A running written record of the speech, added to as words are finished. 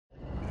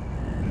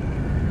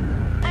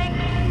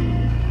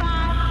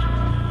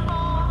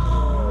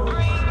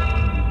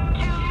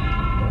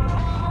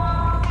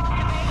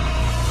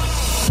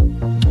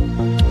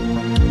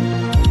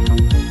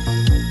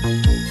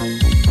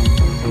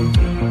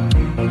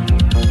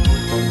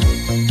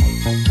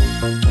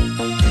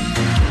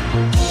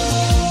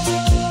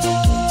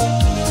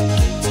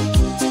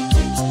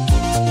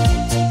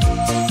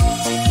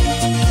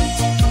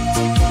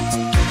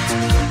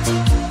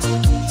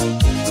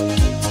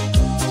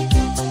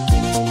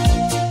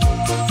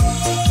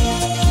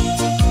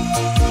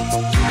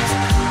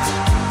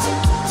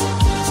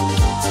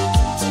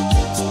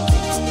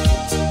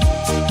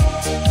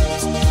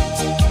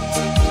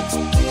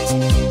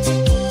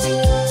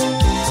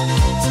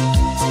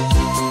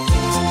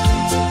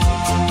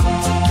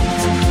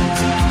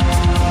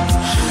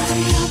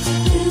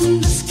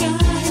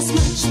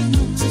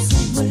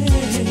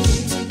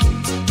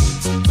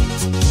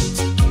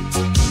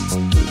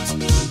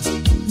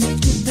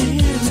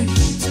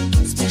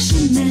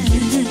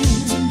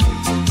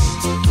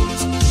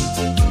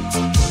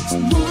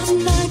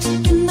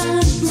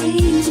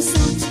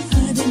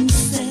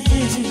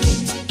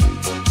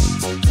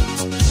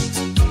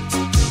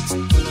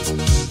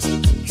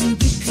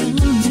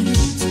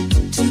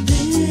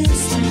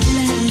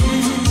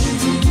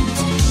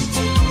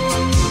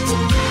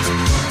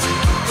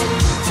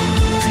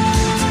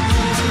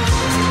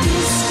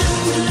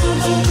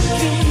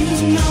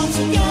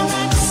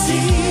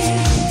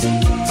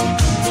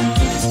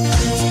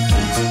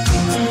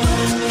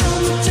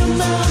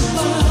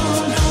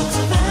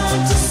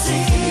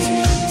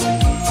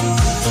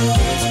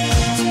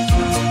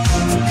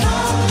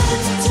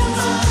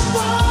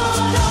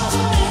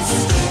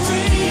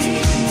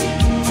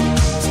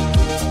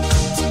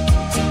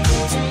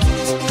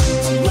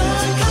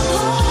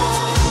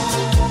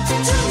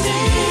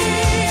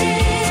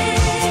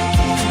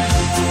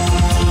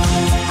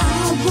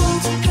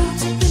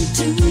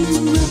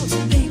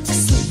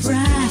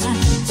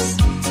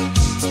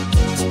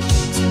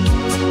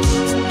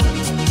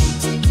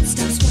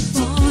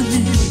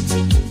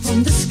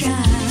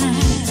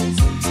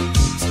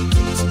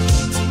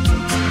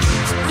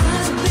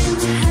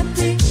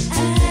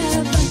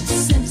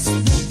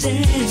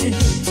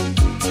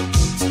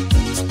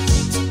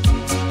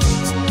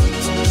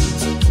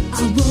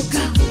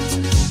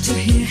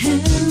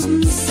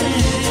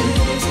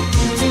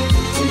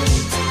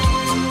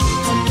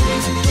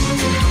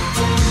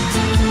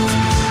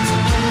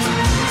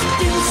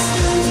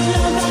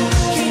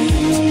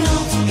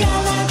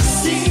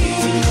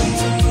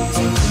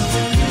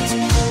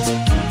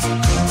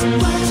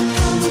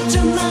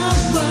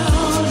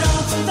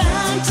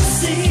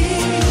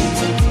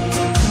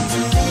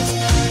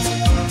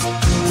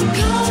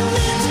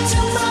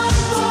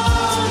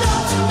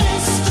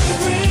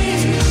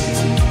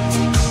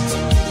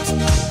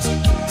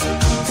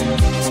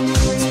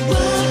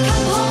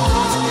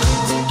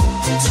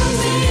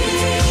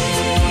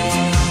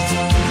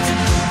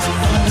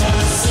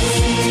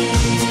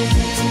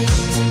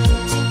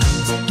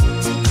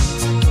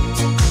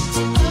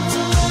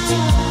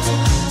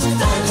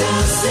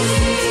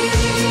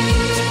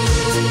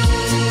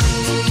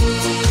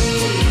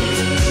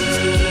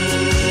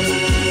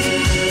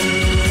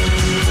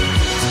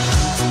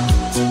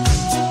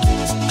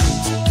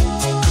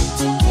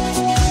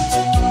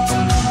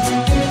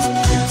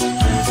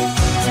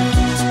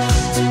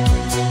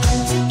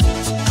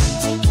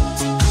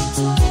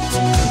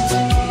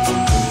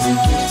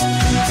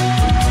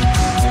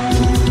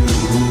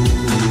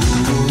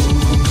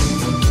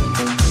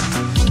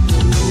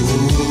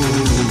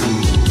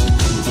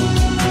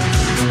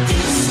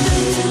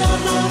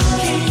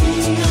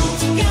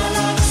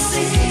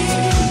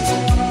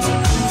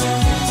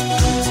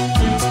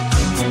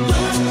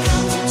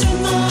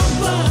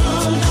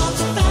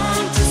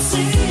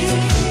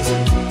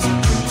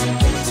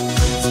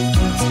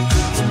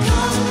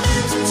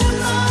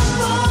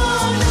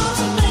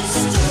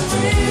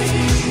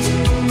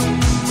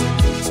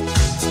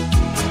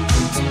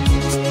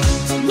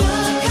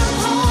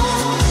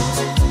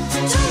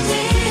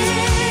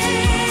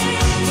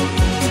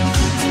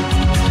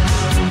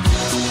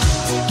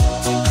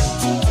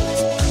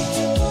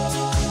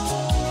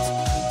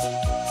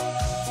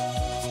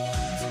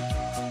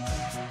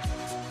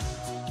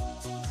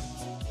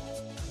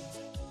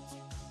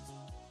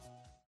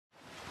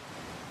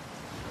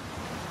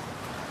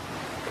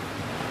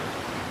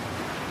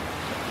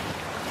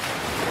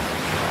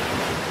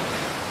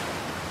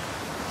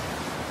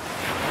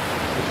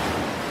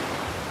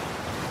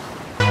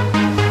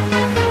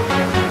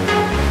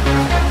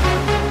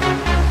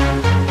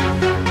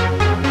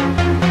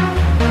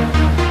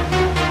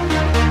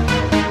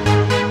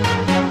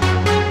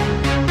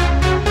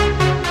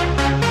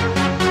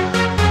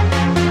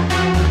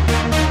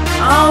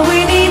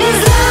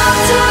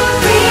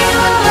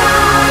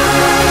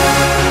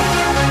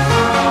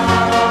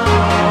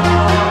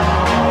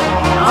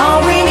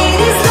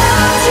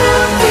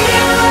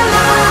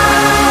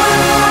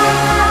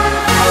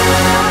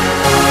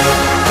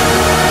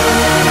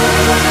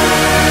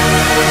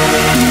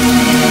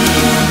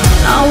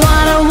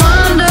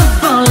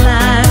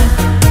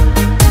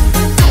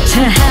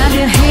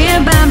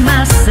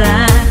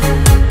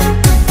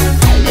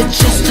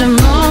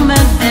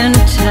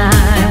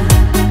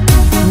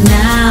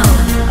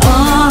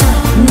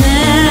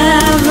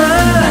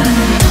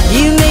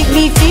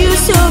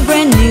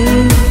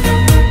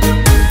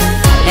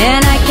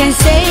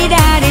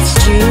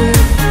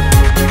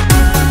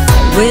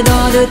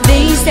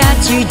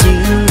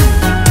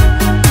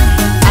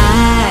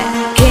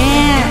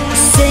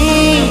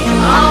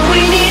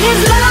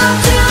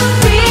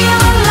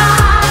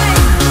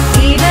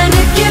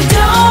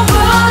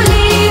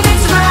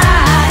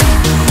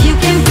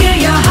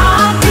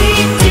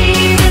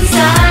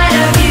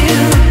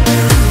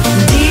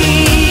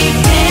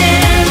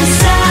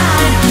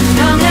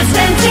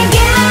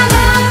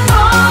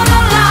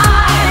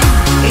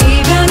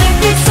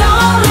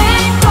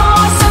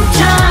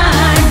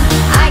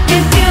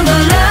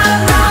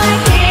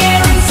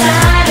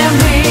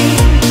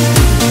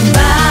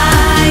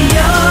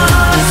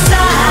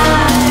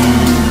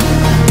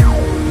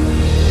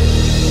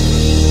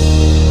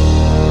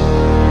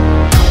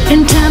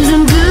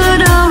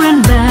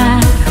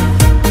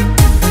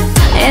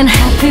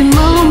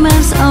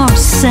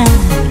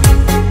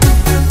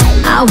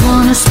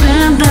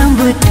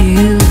with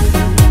you.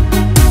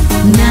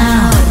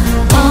 Now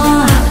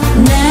or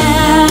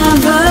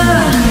never.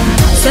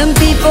 Some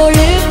people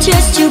live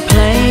just to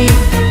play.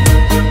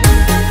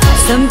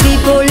 Some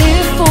people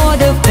live for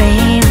the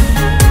fame.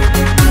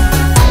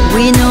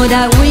 We know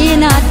that we're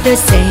not the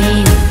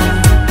same.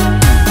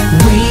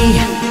 We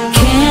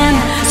can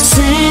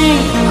sing.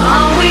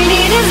 All we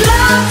need is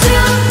love to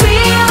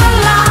feel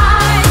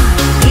alive.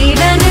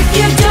 Even if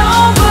you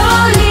don't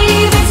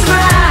believe it's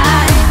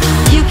right,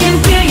 you can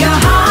feel your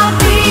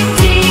heartbeat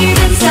deep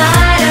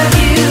inside of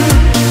you.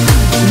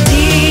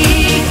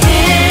 Deep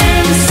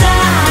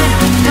inside.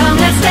 Come,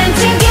 let's stand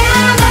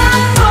together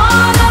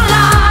for the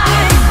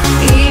light.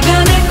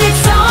 Even if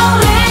it's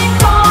only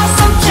for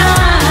some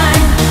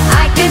time,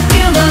 I can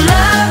feel the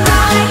love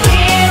right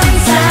here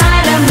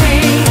inside of me.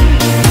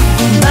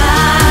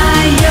 By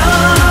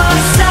your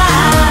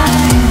side.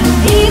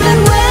 Even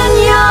when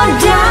you're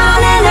down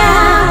and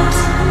out,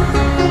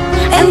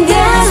 and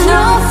there's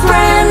no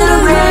friend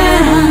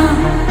around,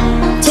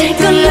 take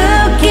a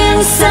look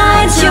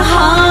inside your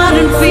heart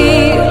and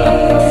feel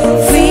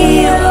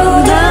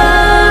the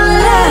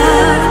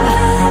love.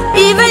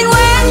 Even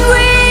when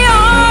we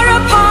are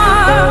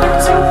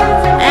apart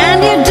and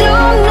you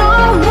don't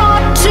know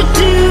what to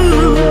do,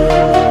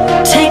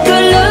 take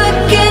a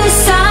look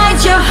inside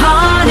your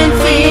heart and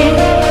feel.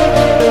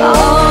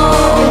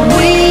 All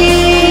we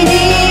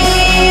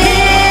need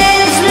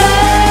is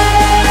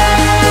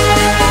love.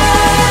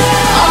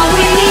 All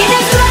we need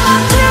is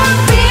love to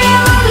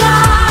feel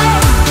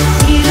alive.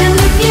 Even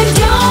if you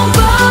don't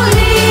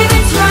believe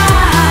it's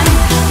right,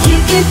 you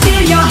can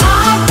feel your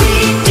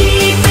heartbeat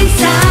deep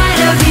inside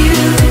of you.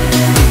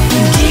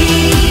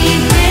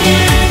 Deep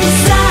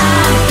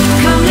inside.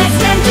 Come, let's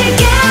stand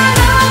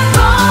together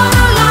for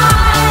the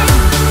light.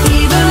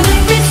 Even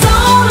if it's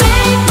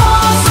only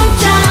for some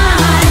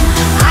time,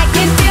 I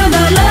can feel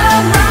the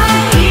love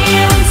right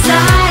here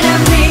inside of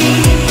me.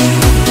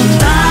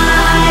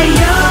 By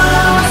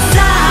your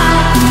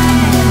side.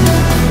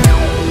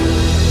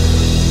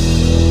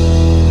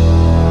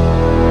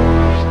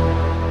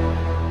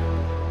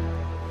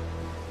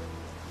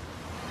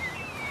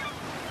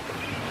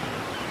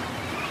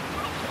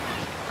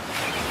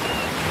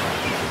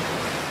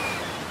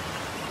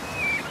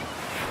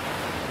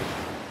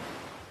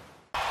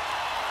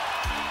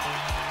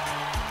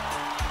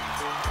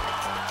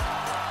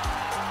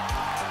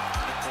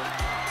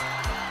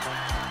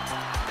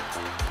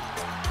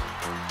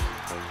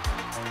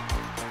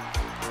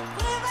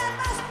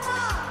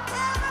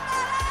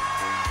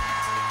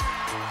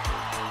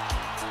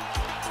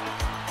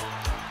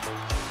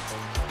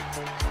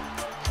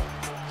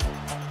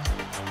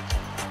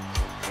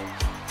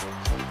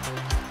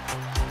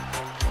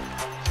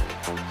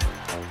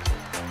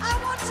 I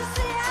want to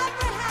see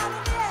every hand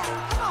in the air.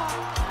 Come on.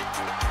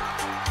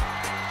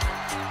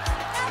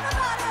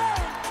 Everybody.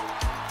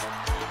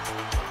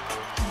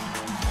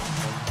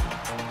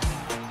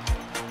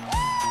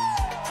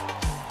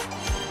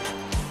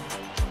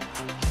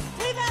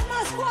 Viva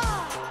my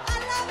squad. I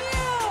love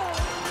you.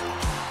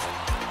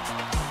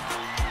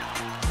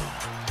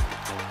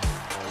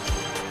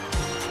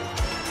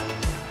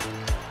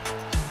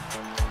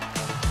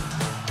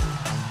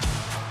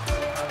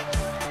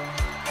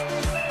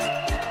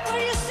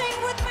 Will you sing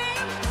with me?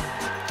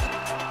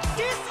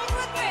 Do you sing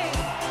with me?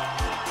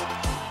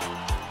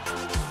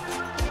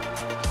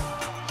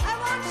 I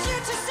want you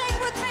to sing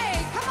with me.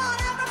 Come on,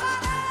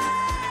 everybody.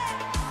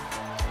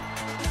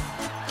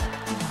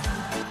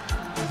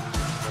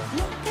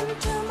 Look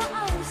into my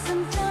eyes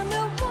and tell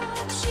me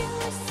what you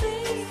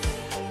see.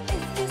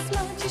 If this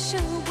light you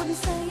show wouldn't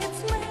say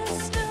it's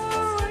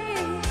mystery.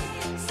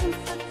 Since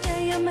the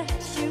day I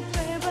met you,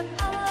 baby,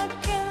 I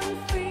can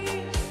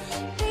feel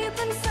deep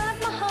inside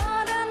my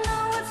heart. I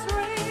know it's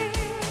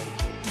real.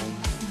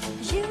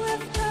 You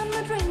have turned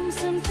my dreams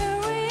into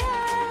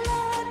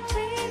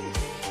reality,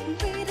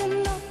 beating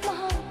off my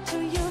heart to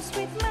your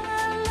sweet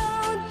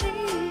melody.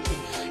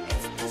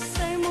 It's the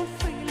same old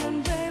feeling,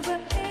 baby,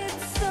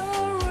 it's so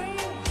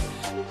real.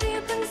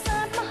 Deep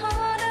inside my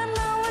heart, I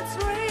know it's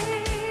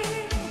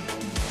real.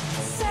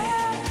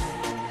 Said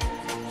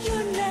you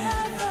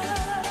never,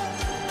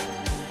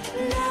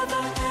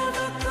 never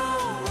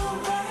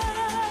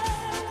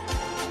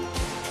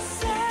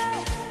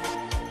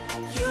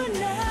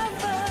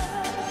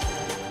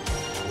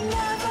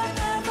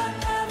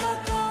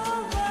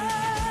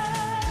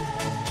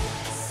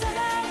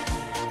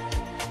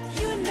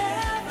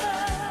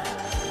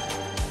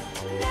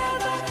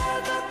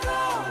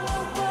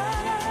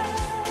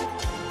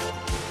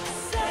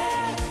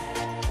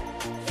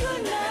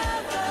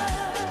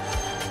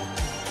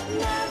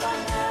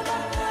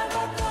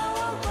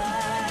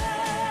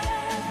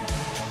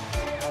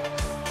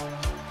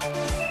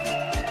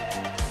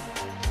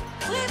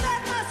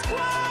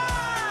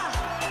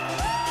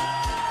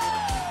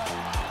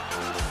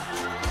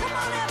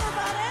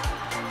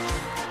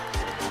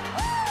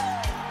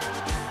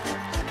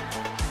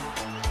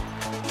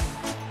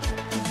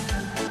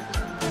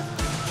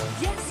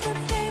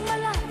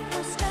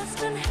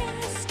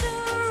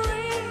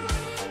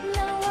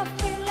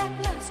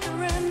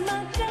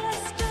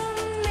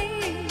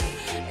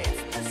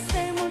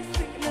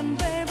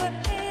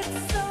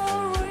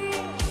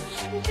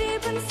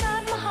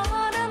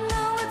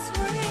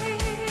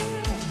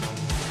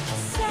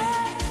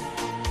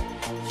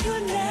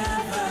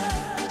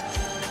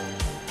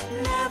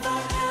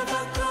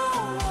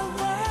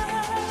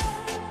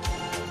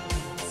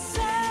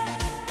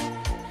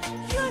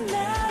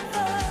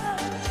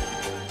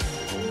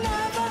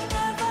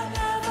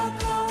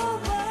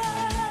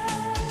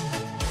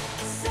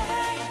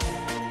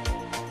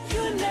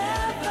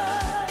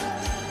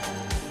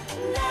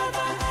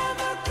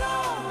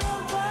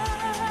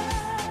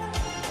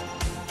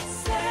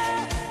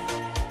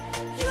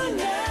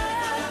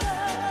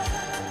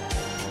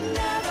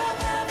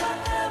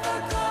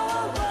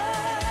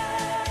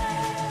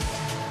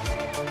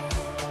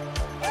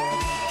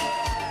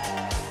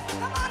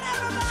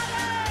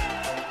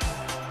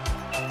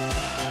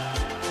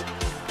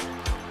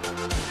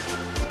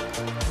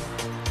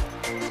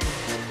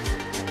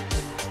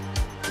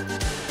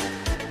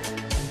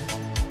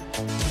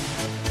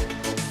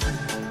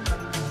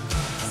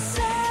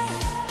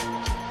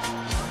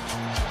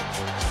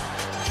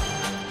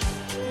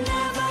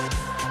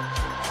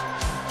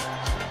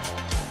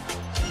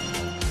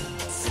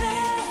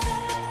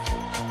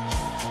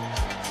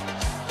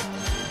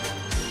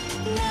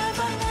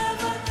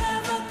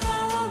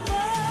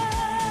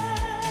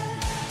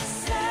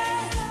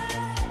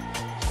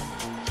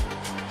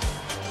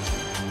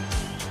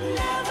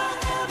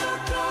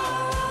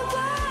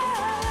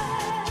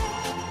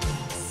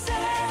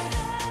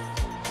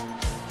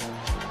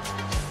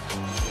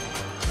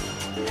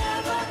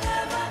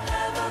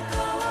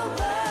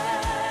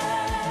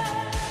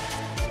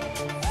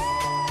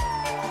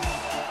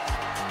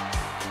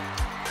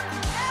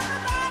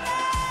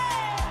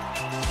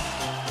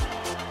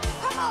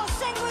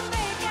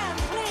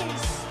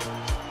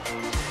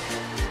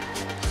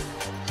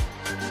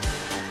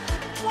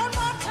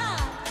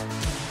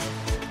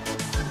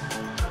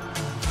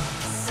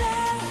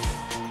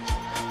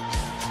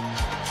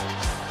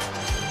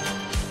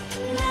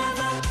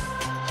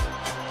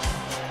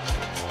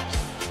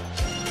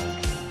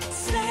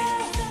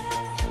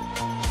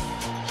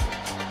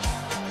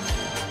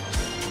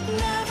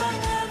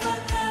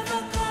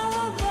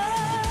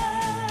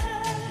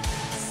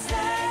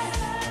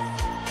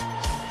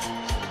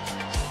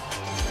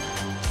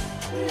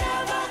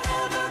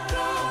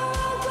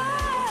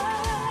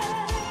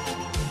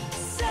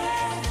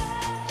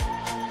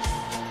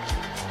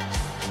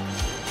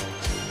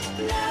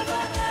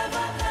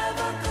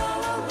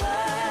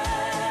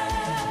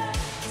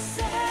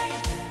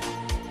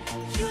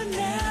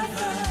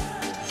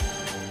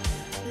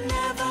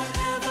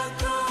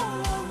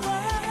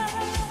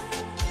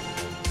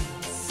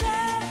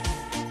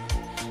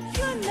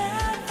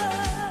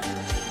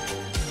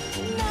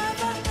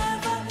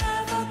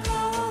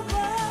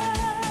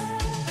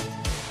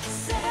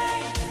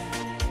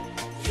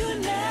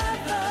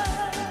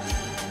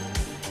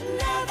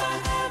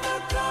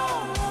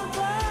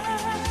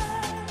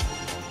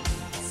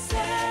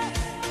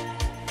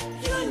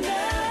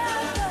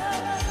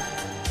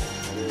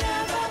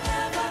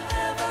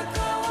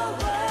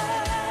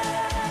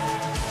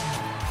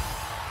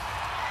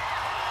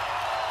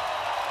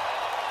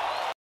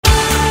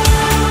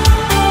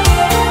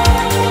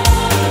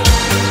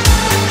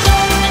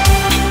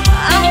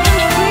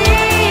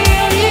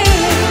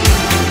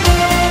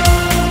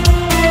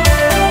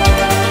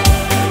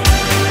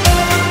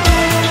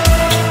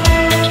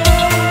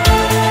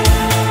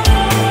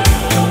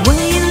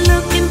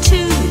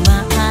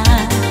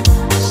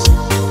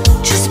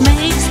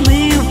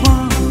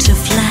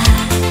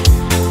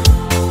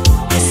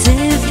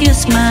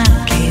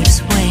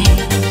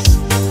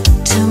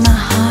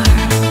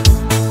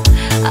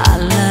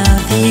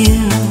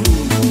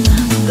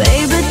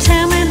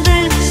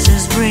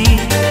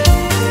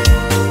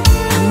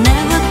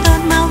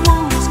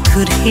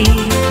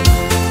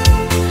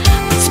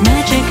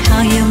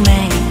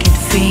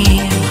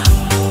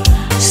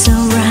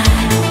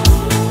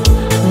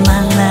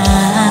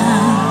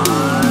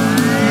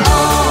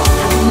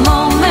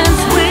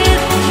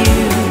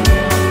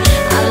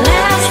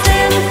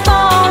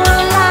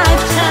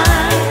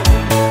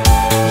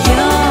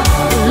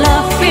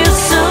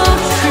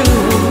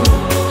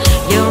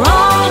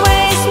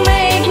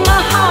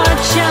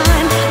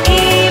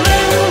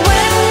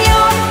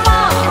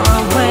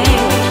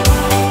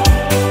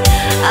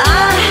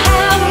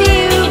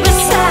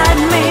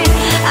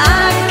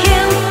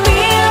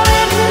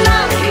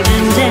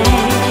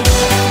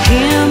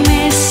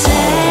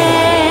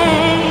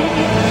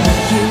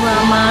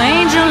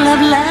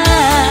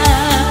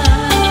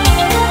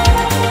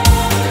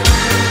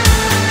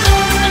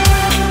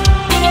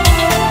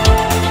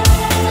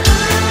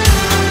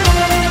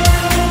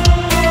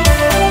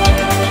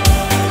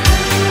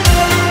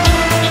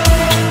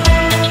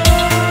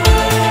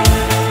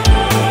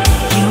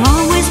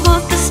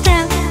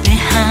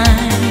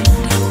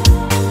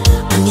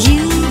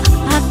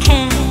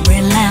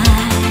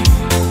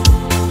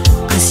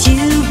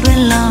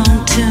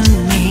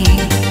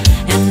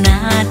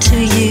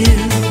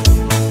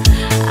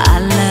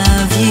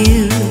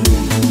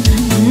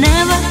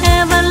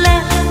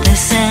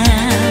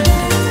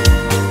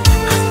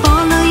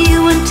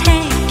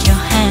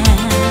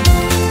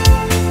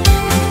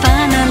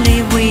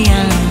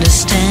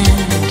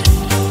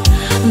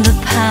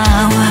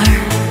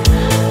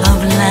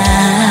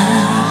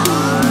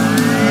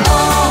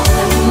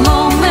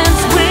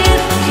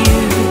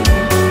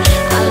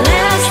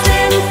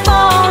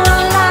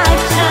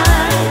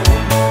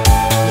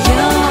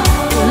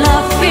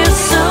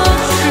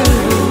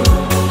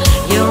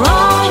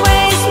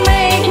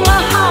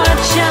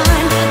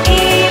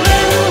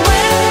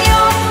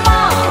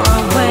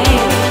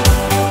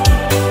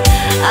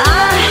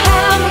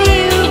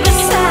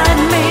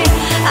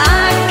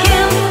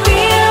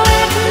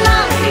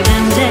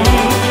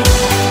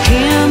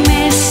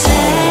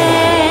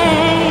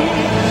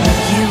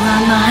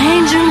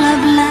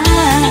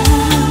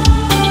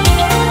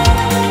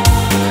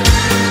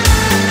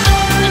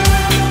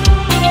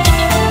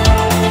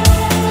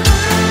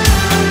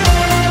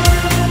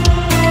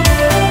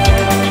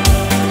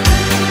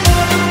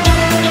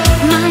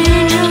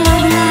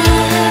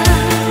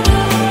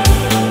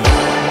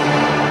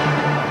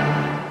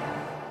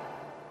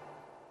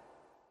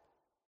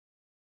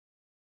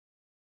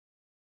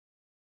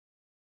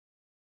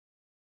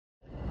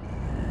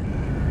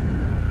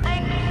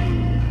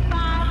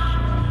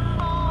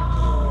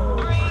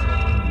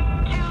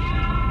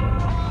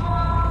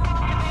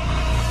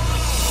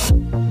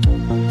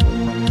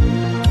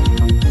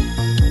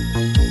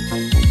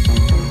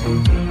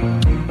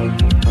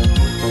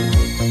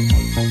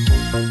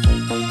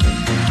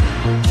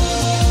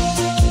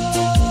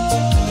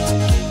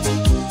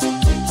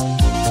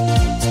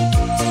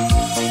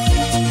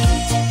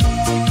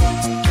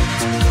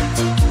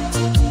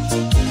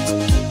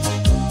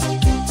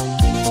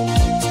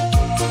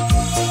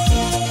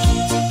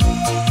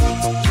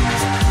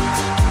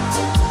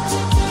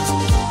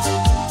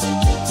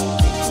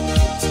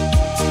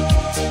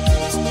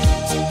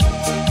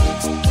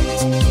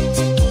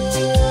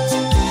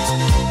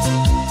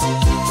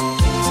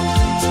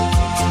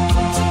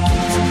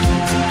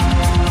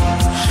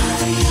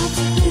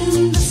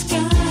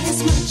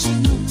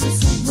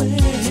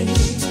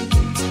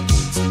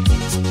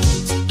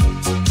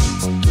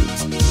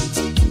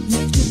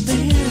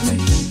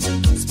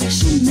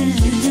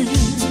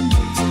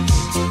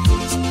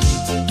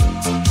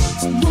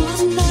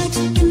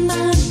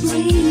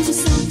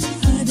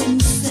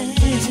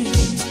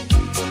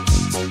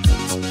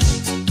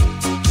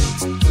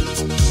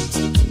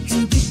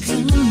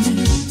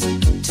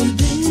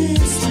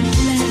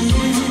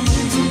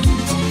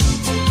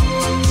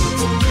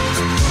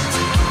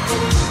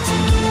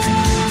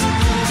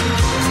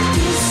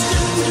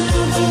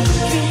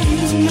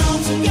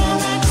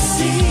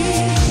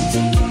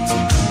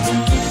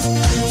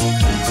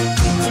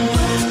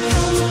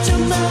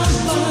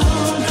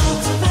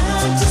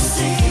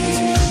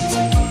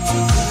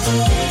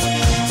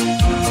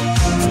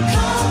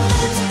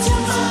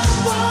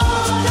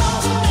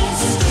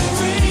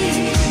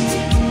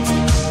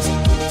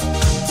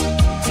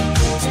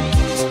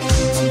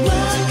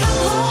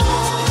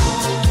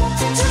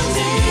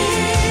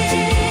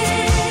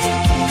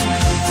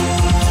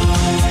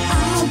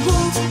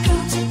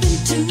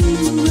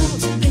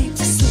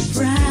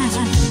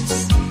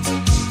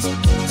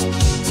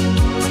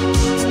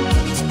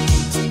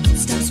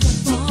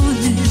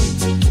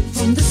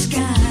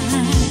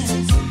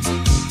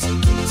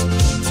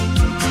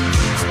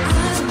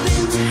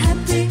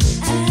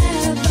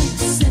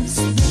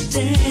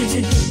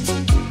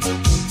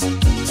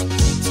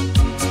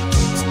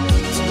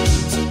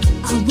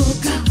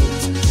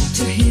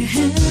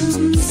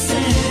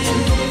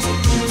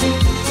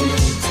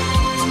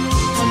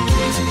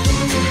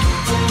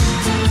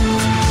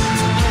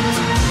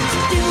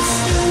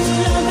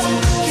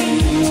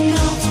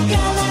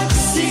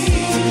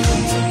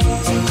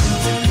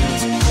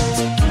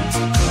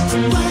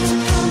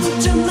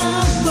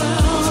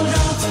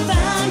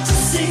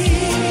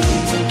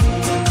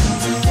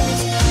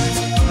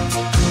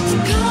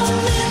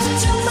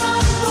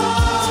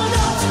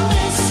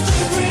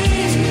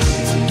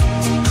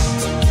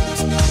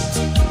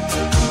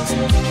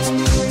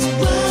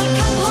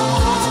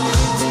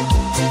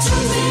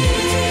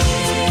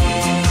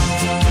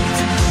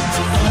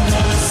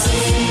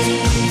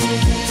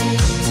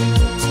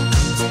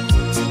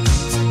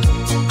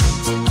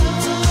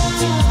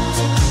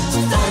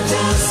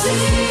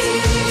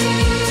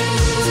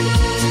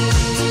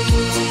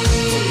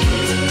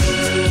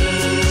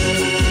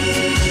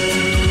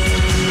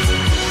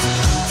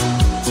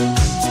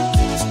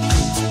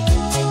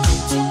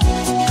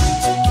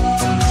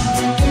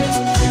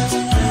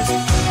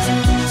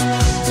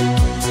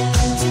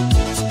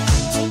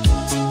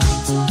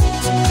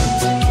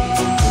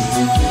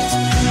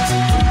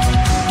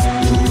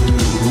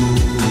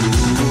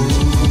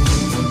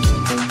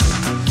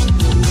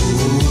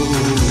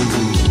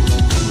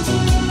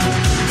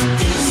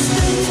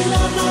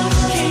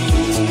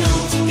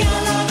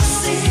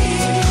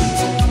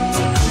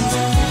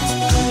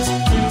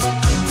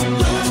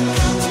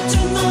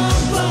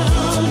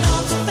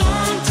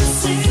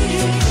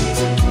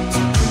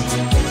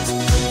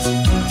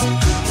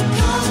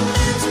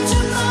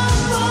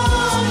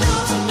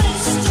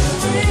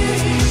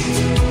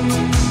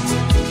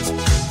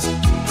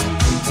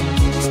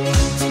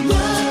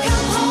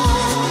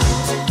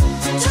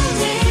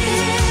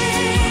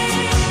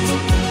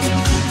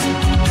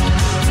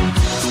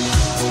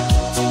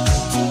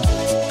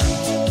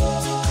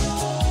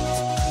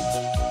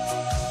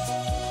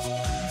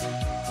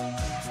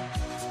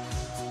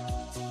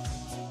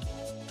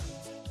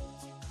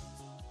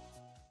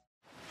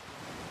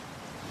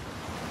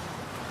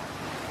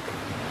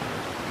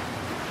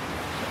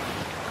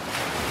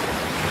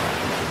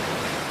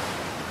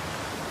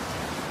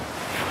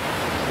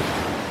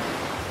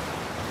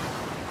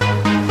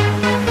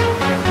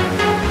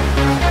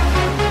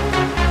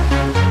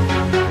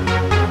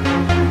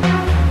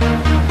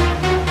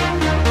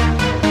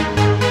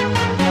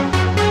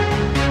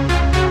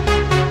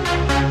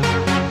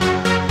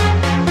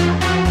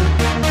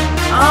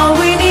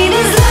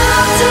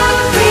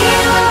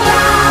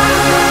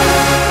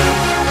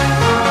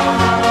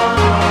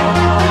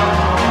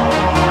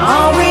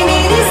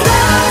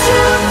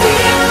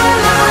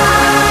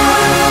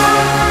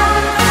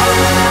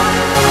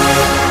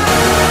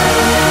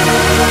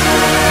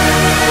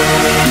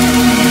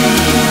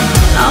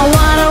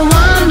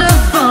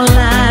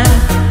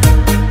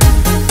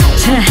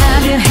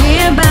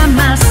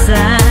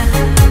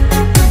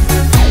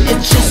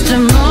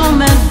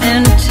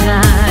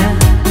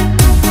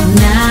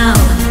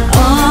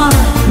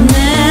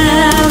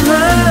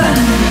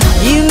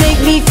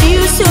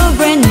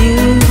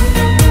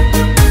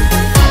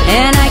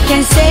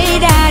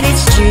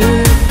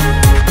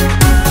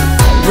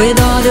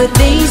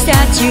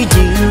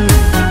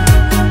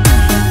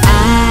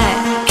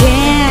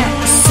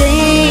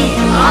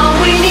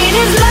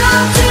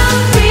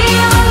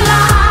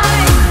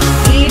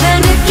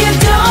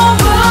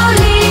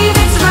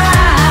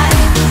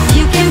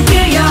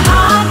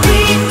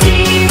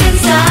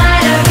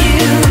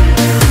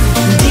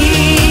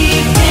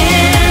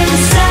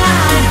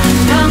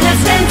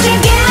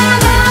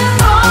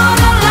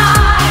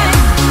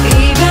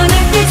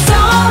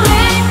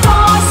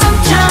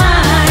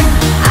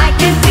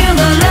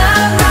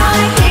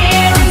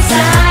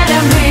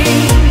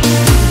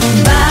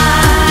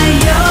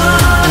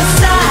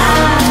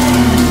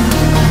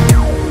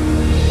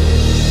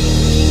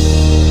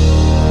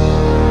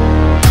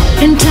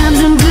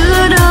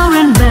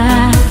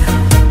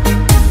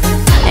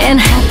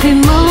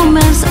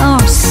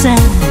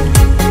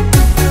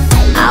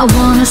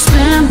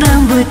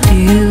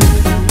you.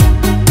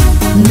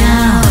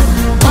 Now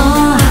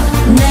or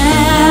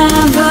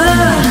never.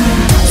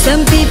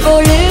 Some people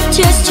live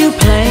just to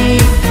play.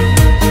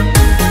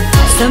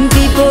 Some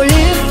people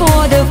live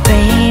for the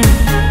fame.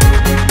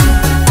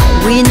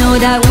 We know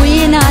that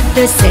we're not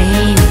the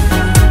same.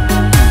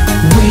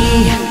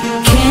 We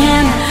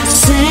can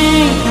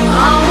sing.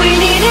 All we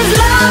need is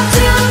love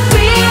to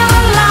feel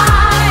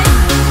alive.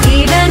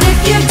 Even if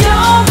you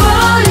don't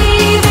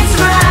believe it's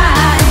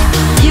right,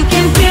 you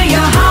can feel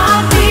your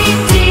heartbeat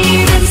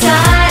deep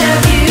inside of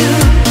you.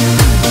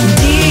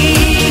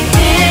 Deep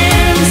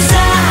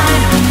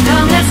inside.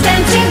 Come, let's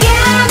stand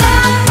together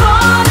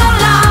for the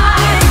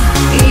light.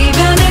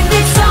 Even if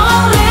it's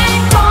only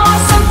for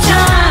some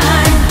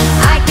time,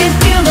 I can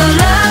feel the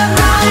love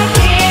right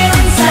here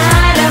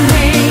inside of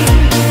me.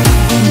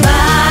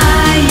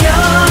 By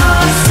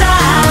your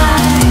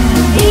side.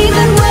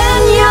 Even when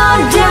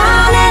you're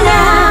down and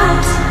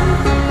out,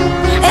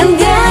 and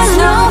there's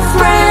no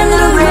friend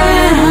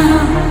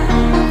around,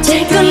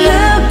 take a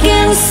look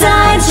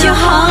inside your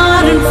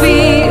heart and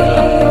feel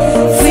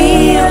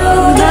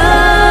the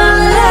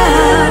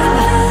love.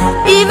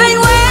 Even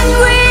when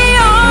we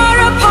are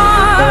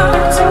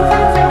apart,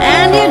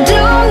 and you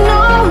don't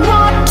know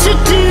what to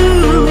do,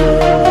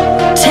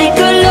 take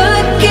a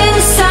look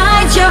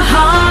inside your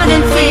heart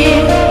and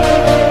feel.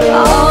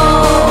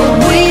 All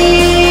we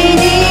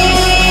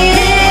need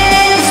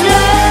is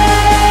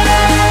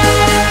love.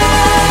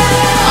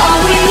 All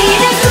we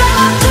need is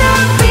love to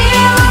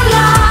feel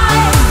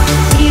alive.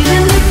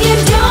 Even if you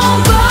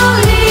don't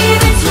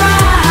believe it's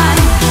right,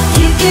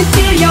 you can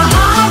feel your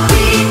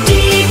heartbeat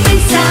deep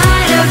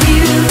inside of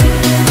you.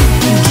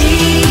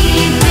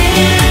 Deep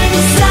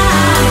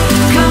inside.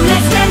 Come,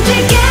 let's stand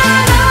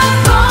together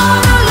for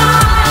the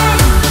light.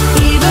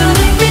 Even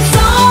if it's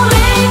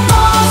only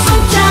for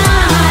some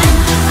time,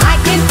 I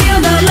can feel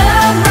the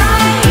love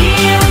right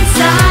here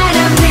inside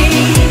of me.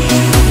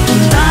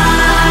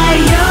 By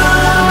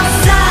your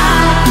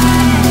side.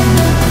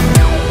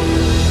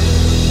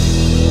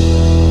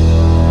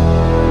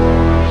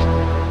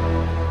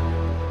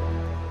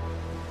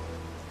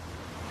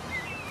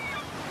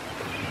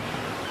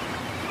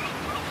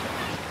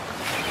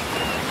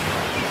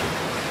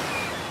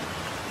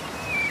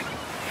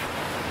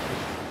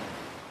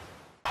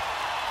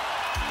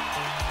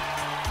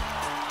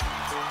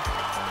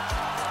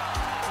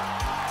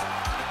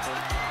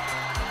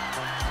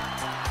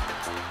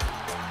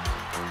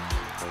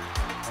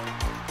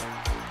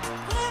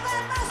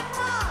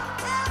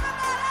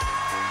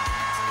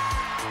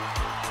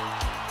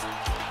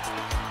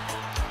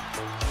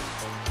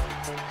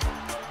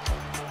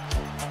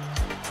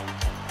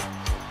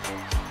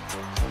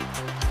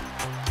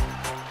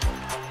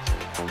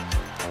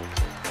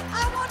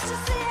 I want to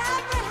see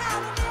every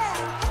hand in the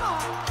air. Come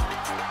on.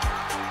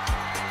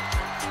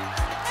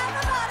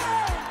 Everybody.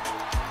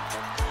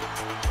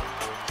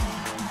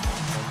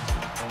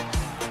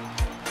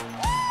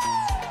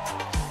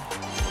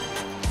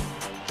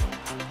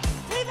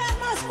 Viva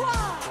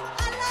Moscow.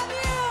 I love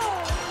you.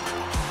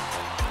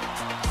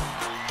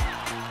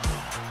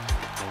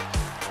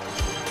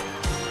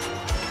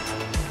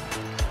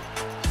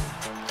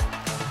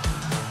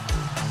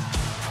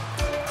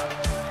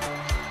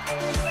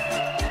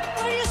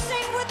 Will you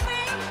sing with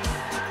me?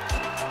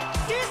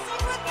 You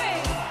sing with me.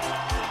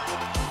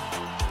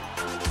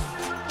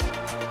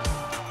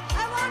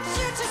 I want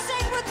you to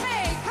sing with me.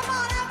 Come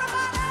on,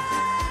 everybody.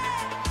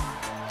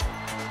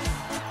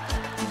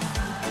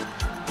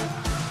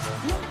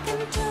 Look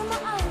into my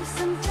eyes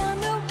and tell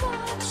me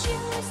what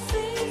you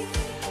see.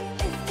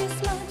 If this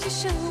magic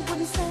show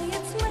wouldn't say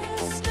it's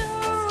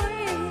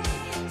mystery.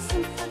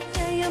 Since the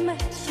day I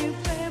met you,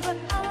 baby,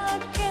 I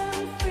can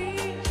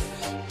feel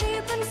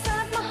deep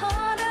inside my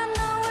heart. I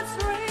know it's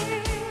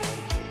real.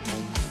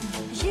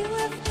 You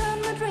have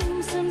turned my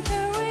dreams into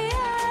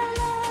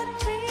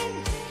reality,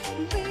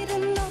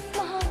 beating off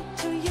my heart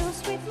to your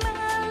sweet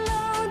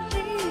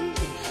melody.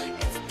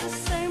 It's the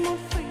same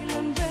old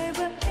feeling,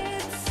 baby,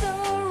 it's so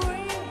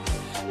real.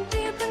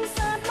 Deep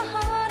inside my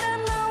heart, I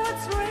know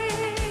it's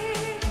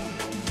real.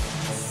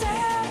 Say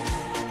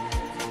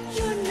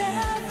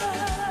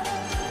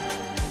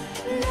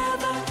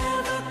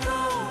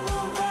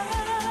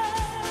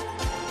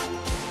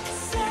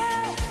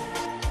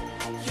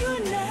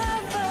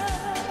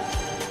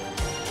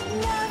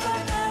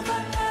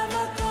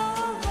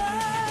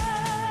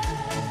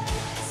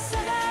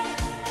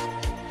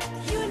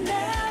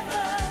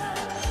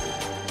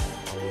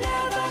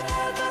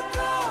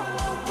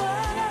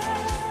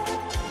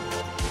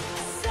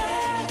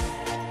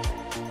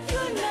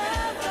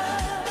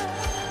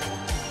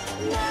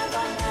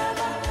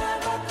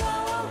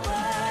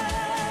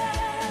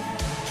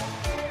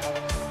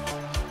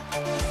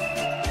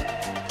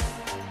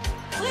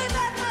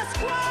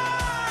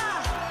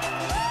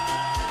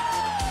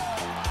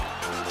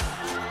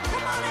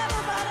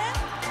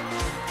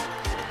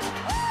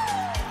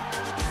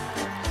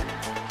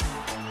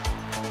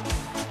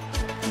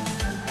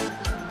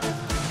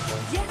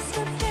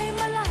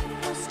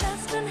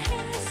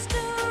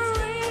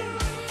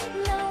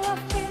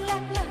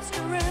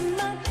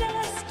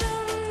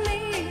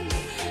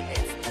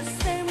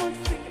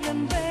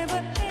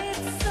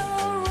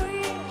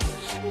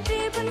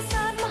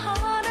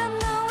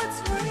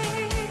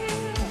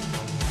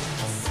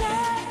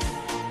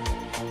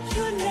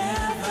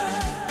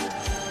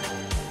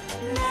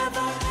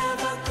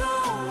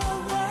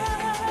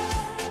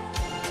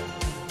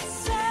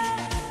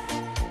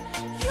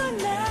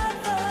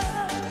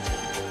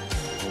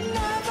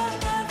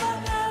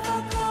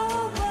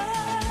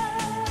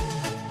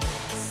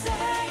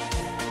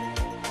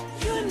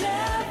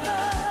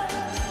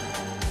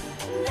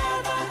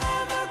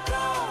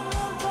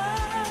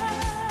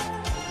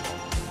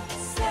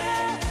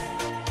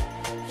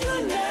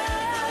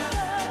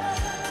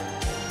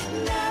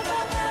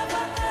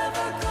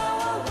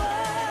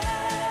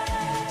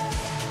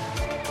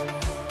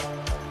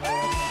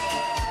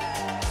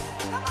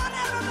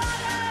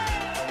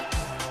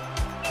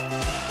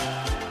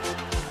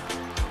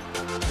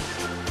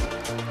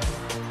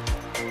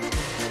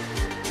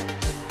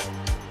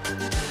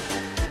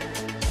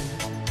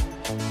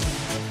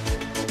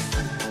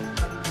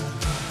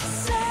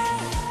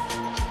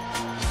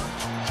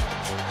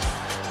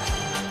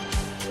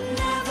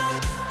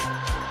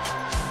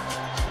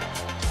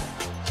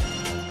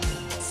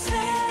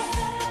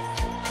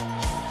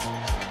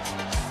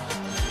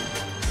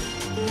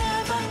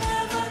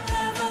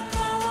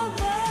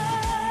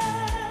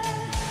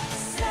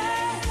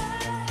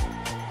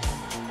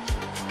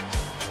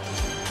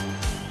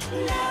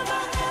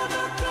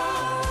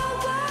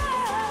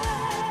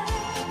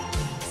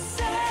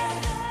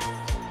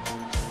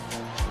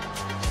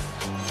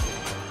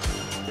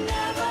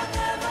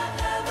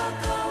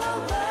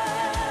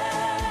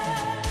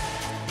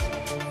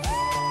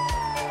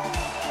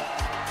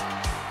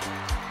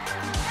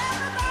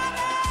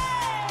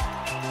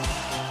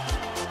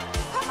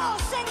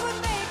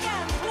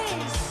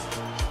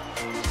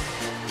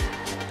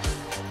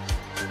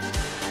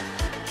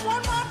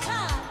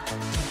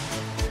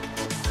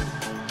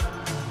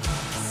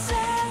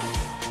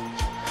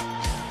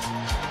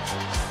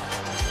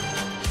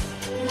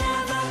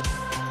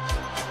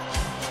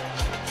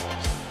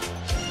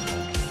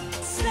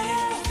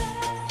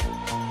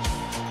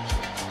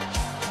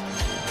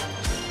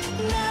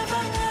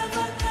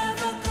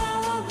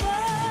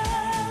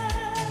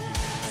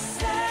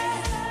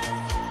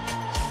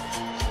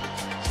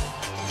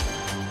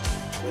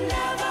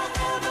never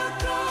ever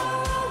go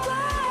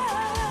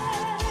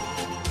away.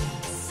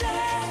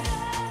 Say,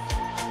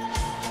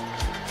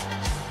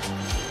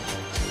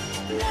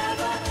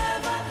 never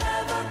ever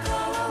ever go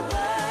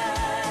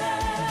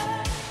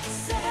away.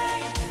 Say,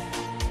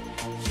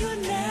 you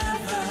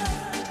never,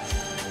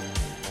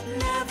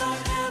 never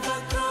ever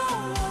go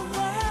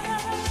away.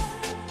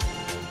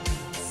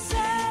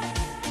 Say,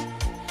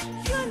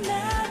 you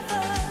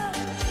never,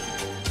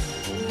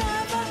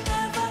 never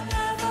ever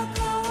ever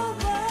go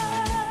away.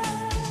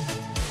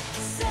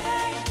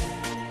 Say,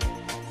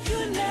 you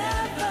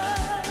never,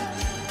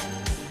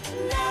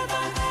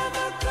 never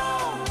ever go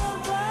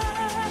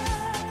away.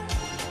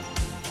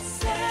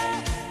 Say,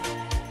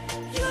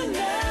 you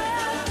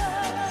never,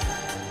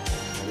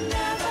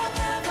 never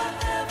ever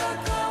ever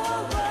go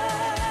away.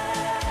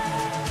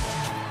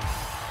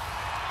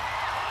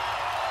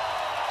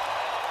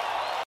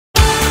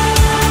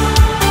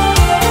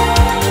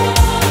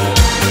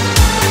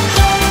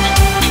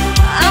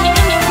 I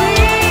can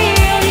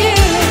feel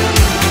you.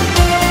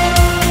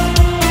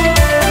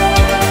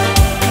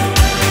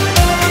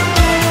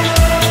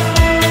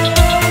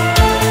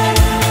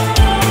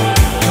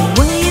 The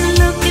way you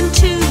look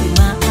into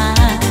my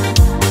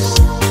eyes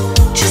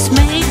just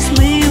makes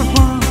me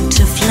want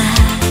to fly.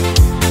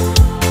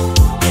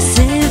 As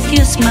if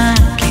your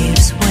smile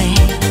gives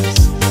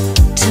wings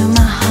to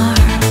my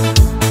heart.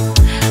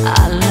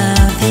 I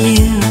love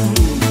you.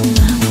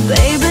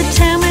 Baby,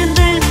 tell me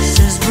this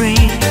is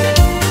real.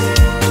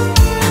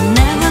 I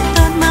never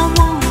thought my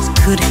words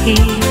could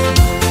heal.